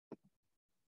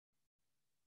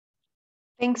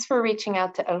Thanks for reaching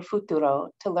out to El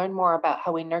Futuro to learn more about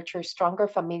how we nurture stronger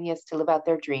familias to live out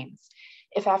their dreams.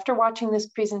 If after watching this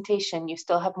presentation you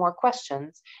still have more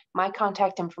questions, my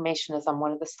contact information is on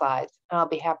one of the slides, and I'll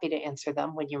be happy to answer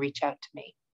them when you reach out to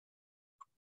me.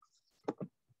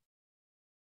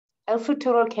 El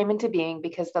Futuro came into being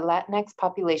because the Latinx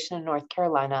population in North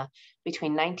Carolina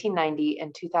between 1990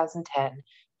 and 2010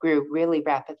 grew really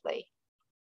rapidly.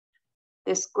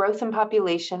 This growth in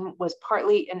population was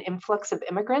partly an influx of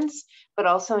immigrants, but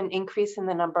also an increase in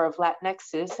the number of Latinx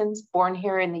citizens born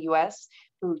here in the US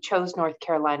who chose North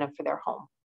Carolina for their home.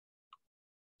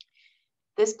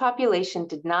 This population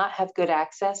did not have good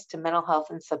access to mental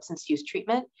health and substance use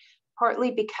treatment,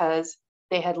 partly because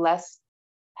they had less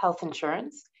health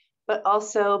insurance, but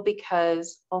also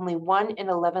because only 1 in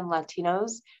 11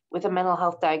 Latinos with a mental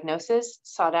health diagnosis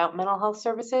sought out mental health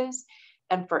services.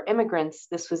 And for immigrants,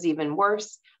 this was even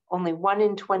worse. Only 1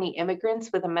 in 20 immigrants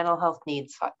with a mental health need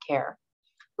sought care.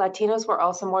 Latinos were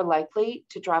also more likely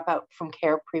to drop out from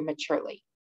care prematurely.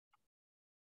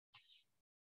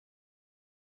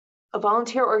 A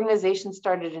volunteer organization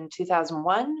started in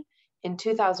 2001. In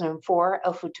 2004,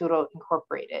 El Futuro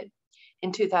Incorporated.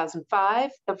 In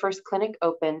 2005, the first clinic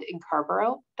opened in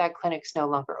Carborough. That clinic's no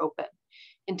longer open.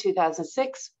 In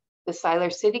 2006, the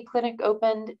Siler City Clinic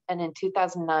opened, and in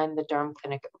 2009, the Durham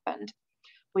Clinic opened.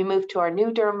 We moved to our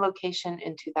new Durham location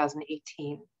in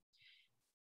 2018.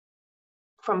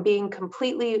 From being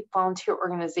completely volunteer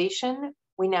organization,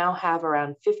 we now have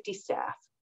around 50 staff.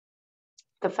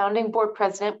 The founding board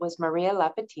president was Maria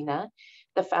Lapatina.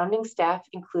 The founding staff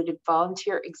included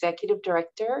volunteer executive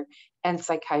director and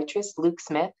psychiatrist Luke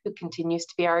Smith, who continues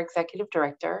to be our executive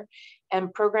director,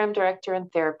 and program director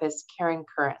and therapist Karen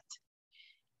Current.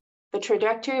 The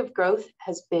trajectory of growth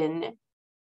has been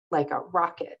like a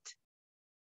rocket.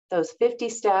 Those 50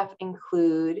 staff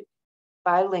include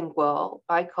bilingual,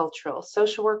 bicultural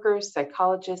social workers,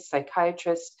 psychologists,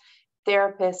 psychiatrists,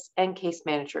 therapists, and case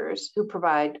managers who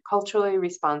provide culturally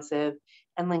responsive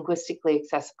and linguistically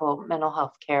accessible mental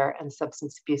health care and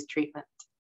substance abuse treatment.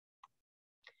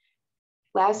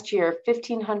 Last year,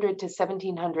 1,500 to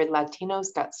 1,700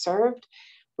 Latinos got served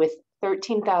with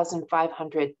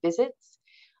 13,500 visits.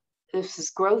 This is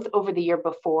growth over the year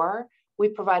before. We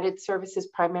provided services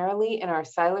primarily in our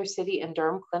Siler City and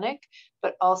Durham clinic,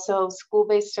 but also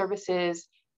school-based services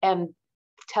and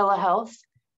telehealth,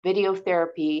 video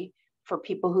therapy for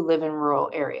people who live in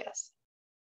rural areas.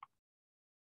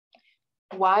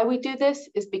 Why we do this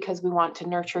is because we want to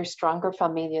nurture stronger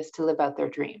familias to live out their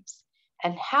dreams.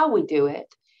 And how we do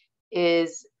it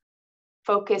is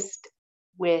focused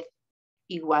with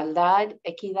igualdad,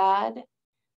 equidad,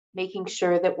 making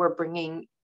sure that we're bringing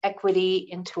equity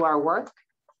into our work.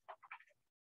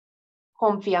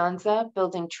 Confianza,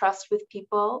 building trust with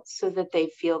people so that they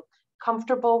feel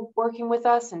comfortable working with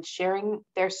us and sharing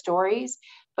their stories,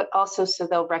 but also so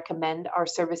they'll recommend our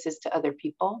services to other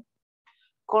people.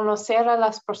 Conocer a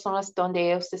las personas donde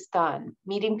ellos están,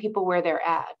 meeting people where they're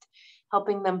at,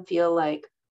 helping them feel like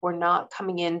we're not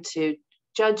coming in to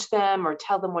judge them or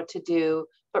tell them what to do,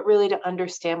 but really to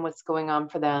understand what's going on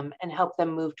for them and help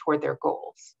them move toward their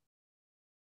goals.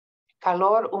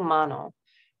 Calor humano,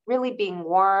 really being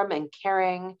warm and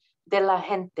caring, de la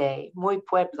gente, muy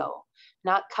pueblo,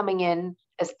 not coming in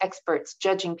as experts,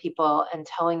 judging people and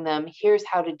telling them, here's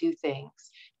how to do things,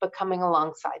 but coming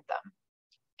alongside them.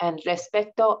 And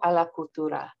respeto a la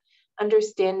cultura,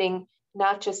 understanding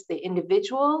not just the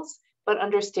individuals, but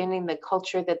understanding the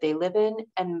culture that they live in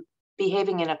and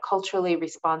behaving in a culturally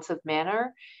responsive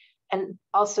manner, and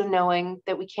also knowing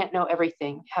that we can't know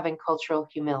everything, having cultural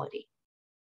humility.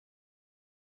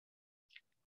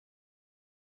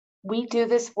 We do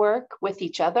this work with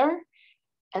each other,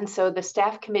 and so the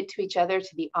staff commit to each other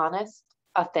to be honest,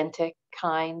 authentic,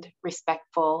 kind,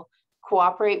 respectful,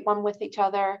 cooperate one with each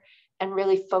other, and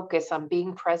really focus on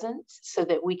being present so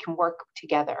that we can work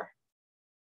together.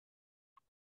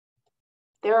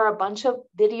 There are a bunch of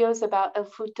videos about El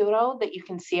Futuro that you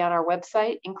can see on our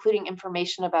website, including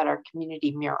information about our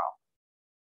community mural.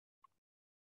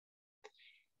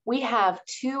 We have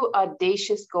 2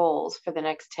 audacious goals for the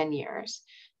next 10 years.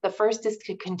 The first is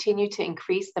to continue to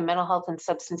increase the mental health and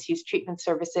substance use treatment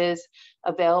services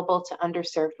available to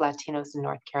underserved Latinos in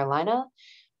North Carolina.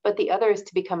 But the other is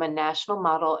to become a national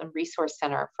model and resource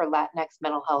center for Latinx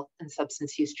mental health and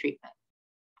substance use treatment.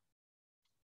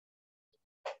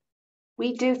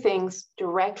 We do things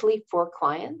directly for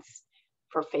clients,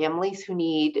 for families who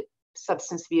need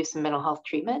substance abuse and mental health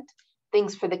treatment,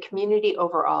 things for the community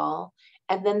overall,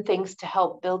 and then things to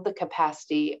help build the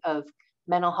capacity of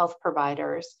mental health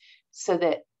providers so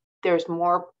that there's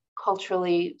more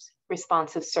culturally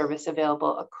responsive service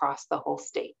available across the whole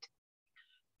state.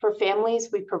 For families,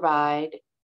 we provide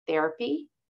therapy,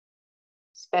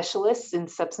 specialists in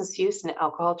substance use and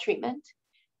alcohol treatment,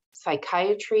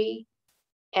 psychiatry,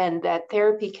 and that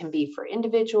therapy can be for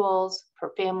individuals,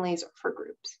 for families, or for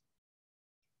groups.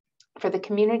 For the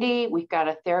community, we've got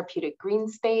a therapeutic green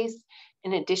space,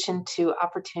 in addition to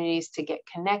opportunities to get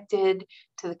connected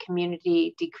to the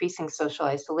community, decreasing social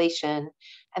isolation,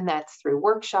 and that's through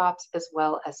workshops as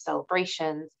well as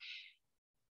celebrations.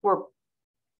 We're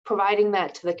providing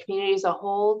that to the community as a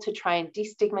whole to try and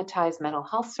destigmatize mental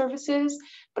health services,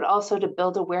 but also to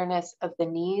build awareness of the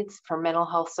needs for mental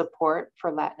health support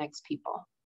for Latinx people.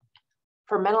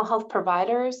 For mental health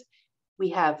providers, we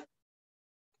have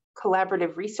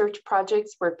collaborative research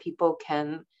projects where people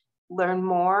can learn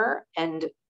more and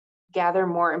gather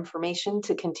more information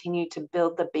to continue to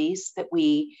build the base that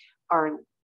we are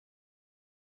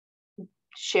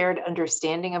shared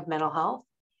understanding of mental health.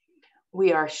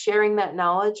 We are sharing that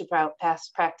knowledge about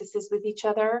past practices with each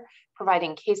other,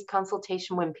 providing case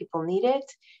consultation when people need it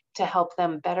to help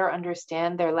them better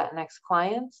understand their Latinx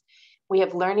clients. We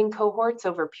have learning cohorts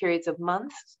over periods of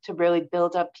months to really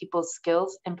build up people's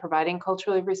skills in providing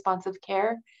culturally responsive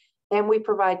care. And we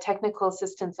provide technical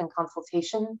assistance and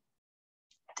consultation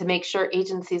to make sure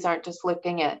agencies aren't just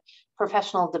looking at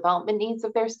professional development needs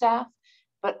of their staff,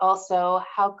 but also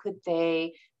how could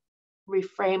they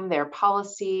reframe their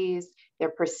policies,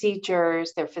 their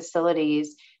procedures, their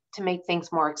facilities to make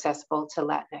things more accessible to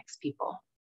Latinx people.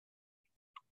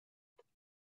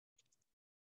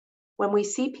 When we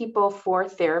see people for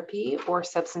therapy or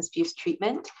substance abuse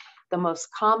treatment, the most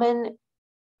common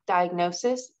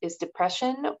diagnosis is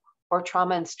depression or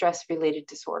trauma and stress-related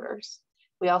disorders.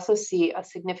 We also see a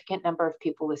significant number of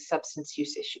people with substance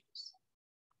use issues.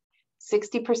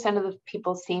 60% of the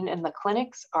people seen in the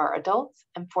clinics are adults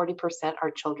and 40% are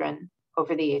children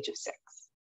over the age of 6.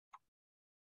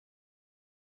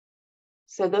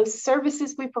 So those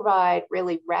services we provide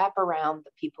really wrap around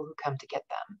the people who come to get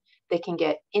them. They can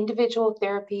get individual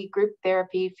therapy, group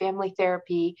therapy, family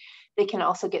therapy. They can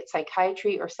also get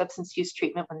psychiatry or substance use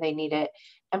treatment when they need it.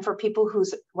 And for people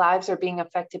whose lives are being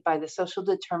affected by the social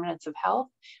determinants of health,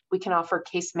 we can offer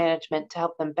case management to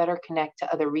help them better connect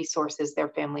to other resources their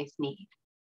families need.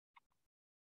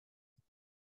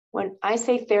 When I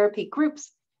say therapy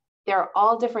groups, there are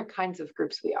all different kinds of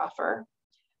groups we offer.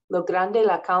 Lo Grande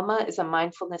La Calma is a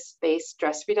mindfulness-based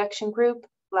stress reduction group.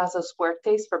 Lazos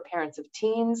Fuertes for parents of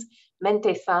teens.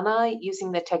 Mente Sana,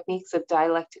 using the techniques of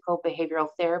dialectical behavioral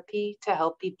therapy to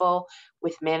help people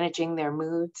with managing their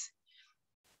moods.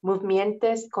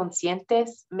 Movimientos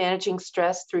Conscientes, managing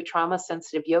stress through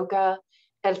trauma-sensitive yoga.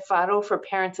 El Faro for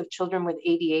parents of children with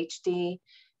ADHD.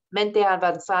 Mente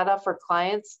Avanzada for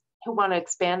clients who want to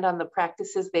expand on the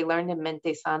practices they learned in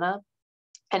Mente Sana.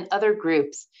 And other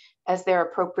groups as they're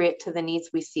appropriate to the needs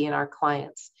we see in our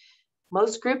clients.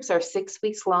 Most groups are 6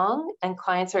 weeks long, and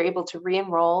clients are able to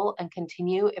re-enroll and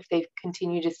continue if they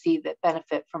continue to see the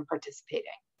benefit from participating.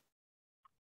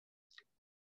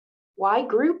 Why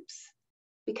groups?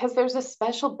 Because there's a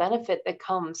special benefit that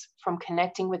comes from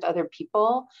connecting with other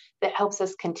people that helps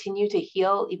us continue to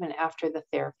heal even after the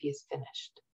therapy is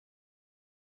finished.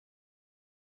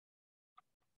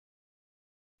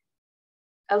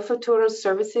 El Futuro's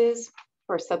services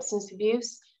for substance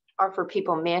abuse are for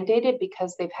people mandated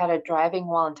because they've had a driving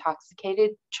while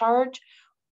intoxicated charge,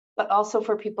 but also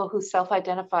for people who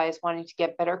self-identify as wanting to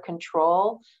get better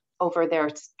control over their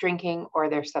drinking or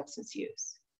their substance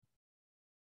use.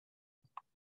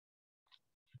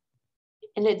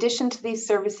 In addition to these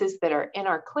services that are in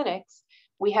our clinics,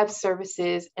 we have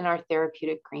services in our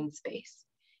therapeutic green space.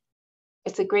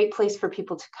 It's a great place for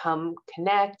people to come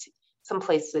connect, some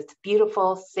place that's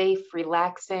beautiful, safe,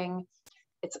 relaxing.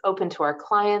 It's open to our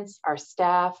clients, our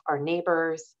staff, our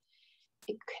neighbors.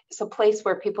 It's a place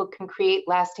where people can create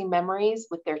lasting memories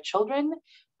with their children,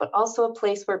 but also a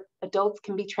place where adults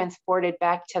can be transported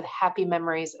back to the happy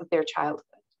memories of their childhood.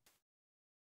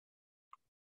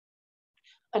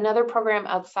 Another program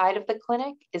outside of the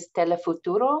clinic is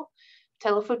Futuro.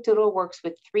 Futuro works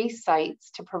with 3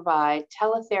 sites to provide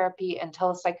teletherapy and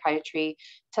telepsychiatry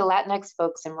to Latinx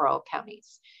folks in rural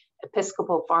counties.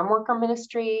 Episcopal Farm Worker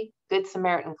Ministry, Good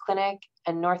Samaritan Clinic,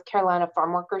 and North Carolina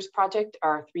Farm Workers Project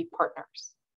are our 3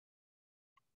 partners.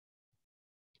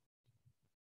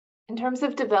 In terms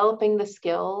of developing the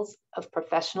skills of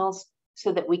professionals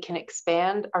so that we can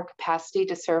expand our capacity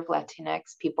to serve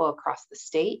Latinx people across the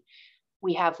state,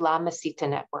 we have La Mesita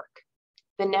Network.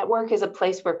 The network is a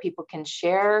place where people can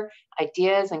share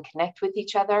ideas and connect with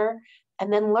each other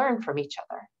and then learn from each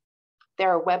other.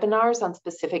 There are webinars on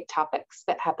specific topics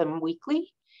that happen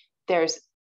weekly, There's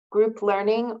group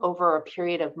learning over a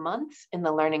period of months in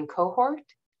the learning cohort.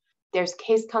 There's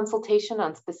case consultation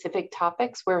on specific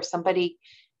topics where somebody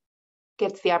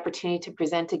gets the opportunity to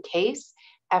present a case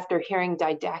after hearing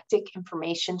didactic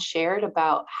information shared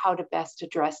about how to best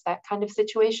address that kind of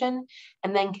situation,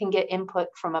 and then can get input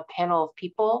from a panel of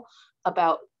people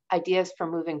about ideas for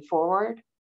moving forward.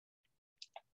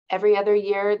 Every other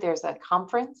year, there's a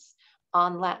conference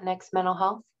on Latinx mental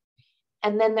health.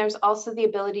 And then there's also the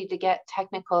ability to get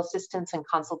technical assistance and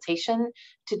consultation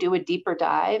to do a deeper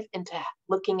dive into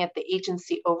looking at the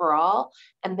agency overall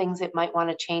and things it might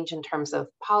want to change in terms of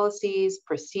policies,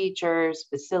 procedures,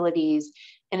 facilities,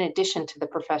 in addition to the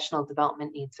professional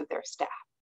development needs of their staff.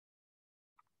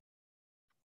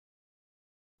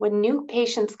 When new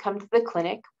patients come to the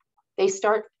clinic, they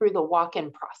start through the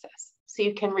walk-in process. So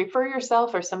you can refer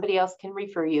yourself or somebody else can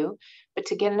refer you, but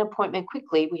to get an appointment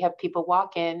quickly, we have people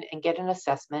walk in and get an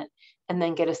assessment and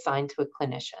then get assigned to a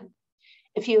clinician.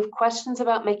 If you have questions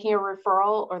about making a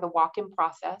referral or the walk-in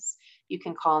process, you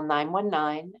can call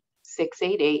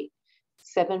 919-688-7101.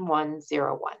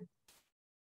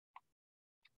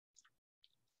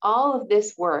 All of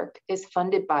this work is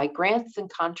funded by grants and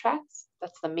contracts.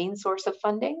 That's the main source of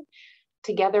funding,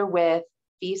 together with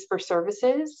fees for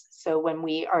services. So when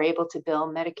we are able to bill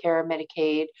Medicare,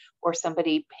 Medicaid, or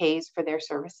somebody pays for their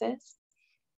services,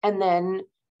 and then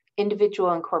individual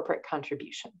and corporate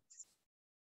contributions.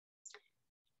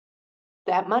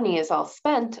 That money is all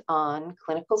spent on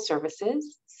clinical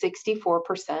services.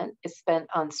 64% is spent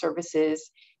on services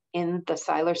in the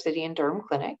Siler City and Durham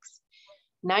clinics.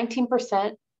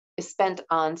 19% is spent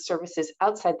on services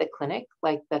outside the clinic,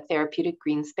 like the therapeutic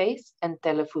green space and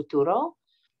Futuro.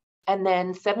 And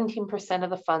then 17%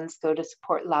 of the funds go to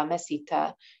support La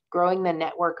Mesita, growing the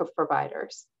network of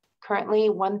providers. Currently,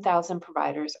 1,000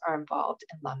 providers are involved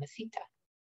in La Mesita.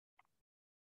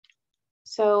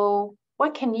 So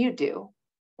what can you do?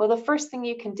 Well, the first thing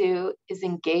you can do is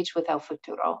engage with El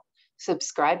Futuro.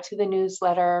 Subscribe to the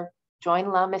newsletter,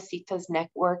 join La Mesita's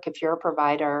network if you're a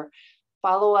provider,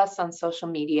 follow us on social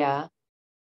media.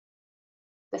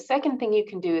 The second thing you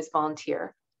can do is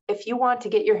volunteer. If you want to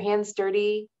get your hands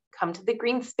dirty, come to the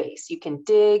green space. You can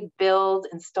dig, build,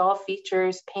 install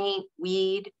features, paint,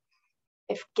 weed.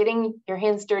 If getting your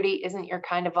hands dirty isn't your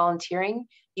kind of volunteering,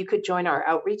 you could join our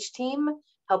outreach team,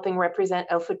 helping represent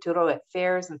El Futuro at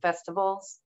fairs and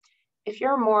festivals. If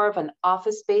you're more of an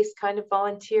office-based kind of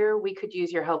volunteer, we could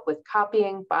use your help with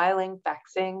copying, filing,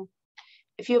 faxing.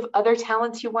 If you have other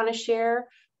talents you want to share,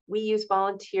 we use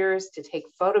volunteers to take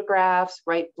photographs,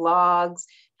 write blogs,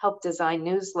 help design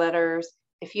newsletters.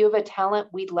 If you have a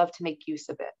talent, we'd love to make use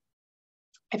of it.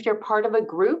 If you're part of a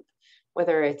group,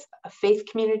 whether it's a faith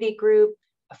community group,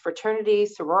 a fraternity,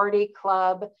 sorority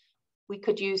club, we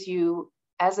could use you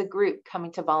as a group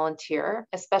coming to volunteer,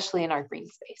 especially in our green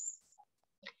space.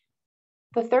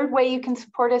 The third way you can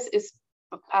support us is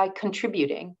by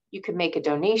contributing. You could make a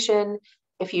donation.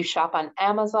 If you shop on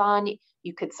Amazon,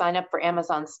 you could sign up for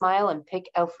Amazon Smile and pick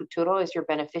El Futuro as your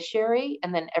beneficiary.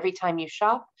 And then every time you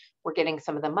shop, we're getting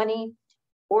some of the money.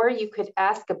 Or you could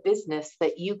ask a business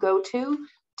that you go to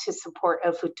support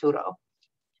El Futuro.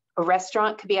 A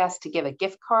restaurant could be asked to give a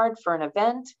gift card for an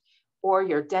event, or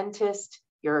your dentist,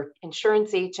 your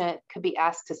insurance agent could be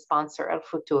asked to sponsor El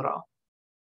Futuro.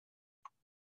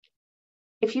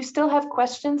 If you still have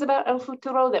questions about El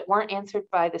Futuro that weren't answered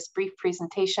by this brief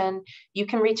presentation, you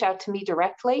can reach out to me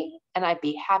directly, and I'd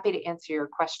be happy to answer your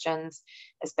questions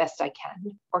as best I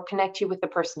can, or connect you with the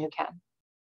person who can.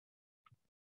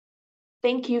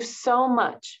 Thank you so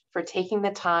much for taking the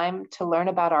time to learn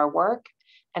about our work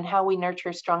and how we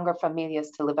nurture stronger familias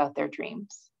to live out their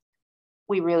dreams.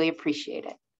 We really appreciate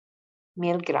it.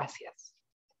 Mil gracias.